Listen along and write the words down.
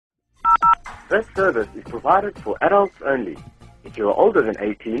This service is provided for adults only. If you are older than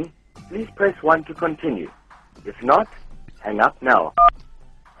 18, please press 1 to continue. If not, hang up now.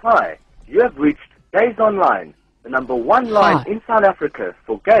 Hi, you have reached Gays Online, the #1 line in South Africa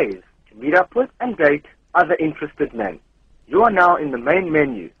for gays to meet up with and date other interested men. You are now in the main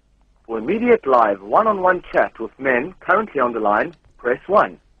menu. For immediate live one-on-one chat with men currently on the line, press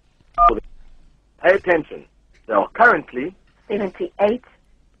 1. Pay attention. There are currently 78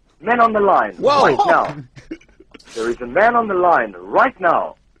 men on the line right now. There is a man on the line right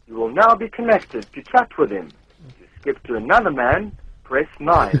now. You will now be connected to chat with him. To skip to another man, press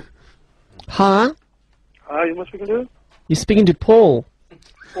 9. Huh? Hi, you speaking to? You're speaking to Paul.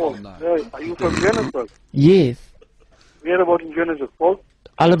 Paul, are you from Johannesburg? Yes. Where about in Johannesburg, Paul?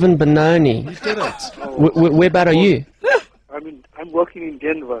 I live in Benoni. You did it. Where about are you? I'm working in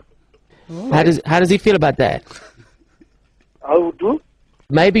Denver. How does he feel about that? I would do?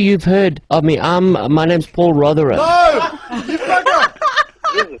 Maybe you've heard of me. My name's Paul Rotherham. No! You fucker!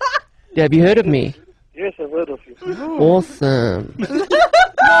 Yes, Have you heard of me? yes, I've heard of you. Awesome.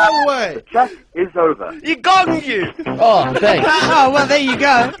 No way! The chat is over. He gonged you! Oh, thanks. Oh, well, there you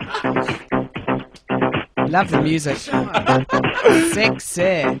go. Love the music.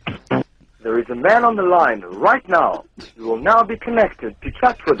 Sexy. There is a man on the line right now. You will now be connected to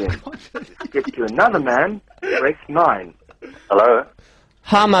chat with him. To skip to another man, press 9. Hello?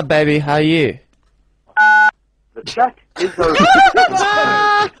 Hi, my baby. How are you? The chat is over.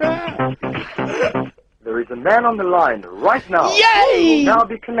 There is a man on the line right now. Yay! You will now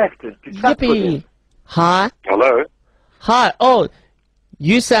be connected to chat with him. Yippee. Hi. Hello? Hi. Oh,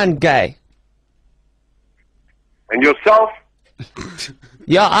 you sound gay. And yourself?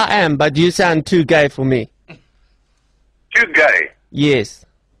 Yeah, I am, but you sound too gay for me. Too gay. Yes.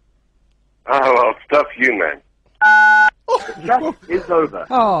 Oh, well, stuff you, man. The chat is over.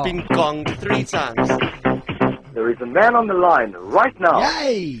 Oh. Been gonged 3 times. There is a man on the line right now.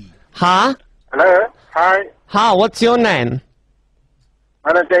 Yay! Huh? Hello? Hi. Hi, what's your name?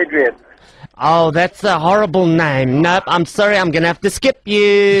 My name's Adrian. Oh, that's a horrible name. Nope, I'm sorry, I'm gonna have to skip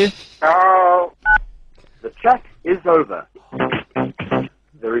you. Oh. The chat is over.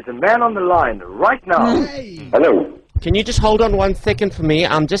 There is a man on the line right now. Hey! Hello. Can you just hold on 1 second for me?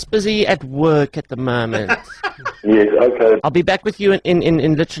 I'm just busy at work at the moment. Yes, okay. I'll be back with you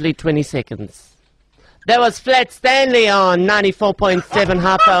in literally 20 seconds. That was Flat Stanley on 94.7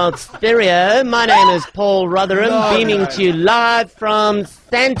 Half-Hour Stereo. My name is Paul Rotherham, beaming to you live from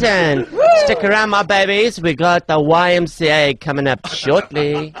Stanton. Stick around, my babies. We got the YMCA coming up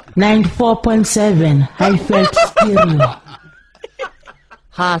shortly. 94.7 Highfield Stereo.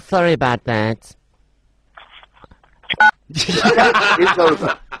 Hi, sorry about that. It's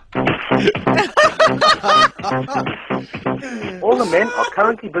over. All the men are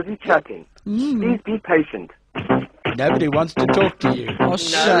currently busy chatting. Please be patient. Nobody wants to talk to you. Oh, The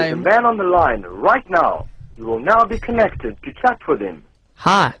shame. man on the line right now. You will now be connected to chat with him.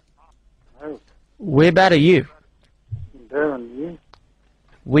 Hi. Hi. Where about are you? Darren, you?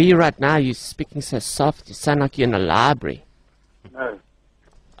 Where you right now? You're speaking so soft. You sound like you're in a library. No,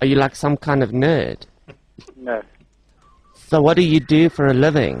 Are you like some kind of nerd? no. So what do you do for a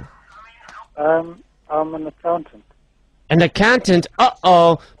living? I'm an accountant. An accountant?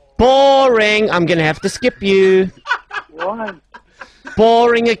 Uh-oh. Boring. I'm going to have to skip you. Why?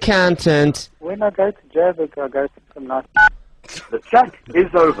 Boring accountant. When I go to Joburg, I go to some nice... The chat is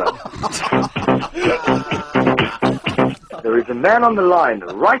over. There is a man on the line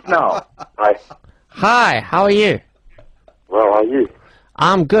right now. Hi. Hi, how are you? Well, how are you?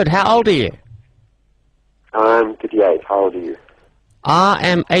 I'm good. How old are you? I'm 58. How old are you? I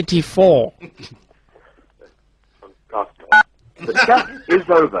am 84. The chat is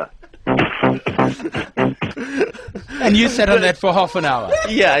over. And you sat on that for half an hour.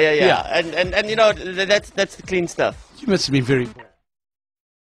 Yeah. And you know, that's the clean stuff. You must have been very bored.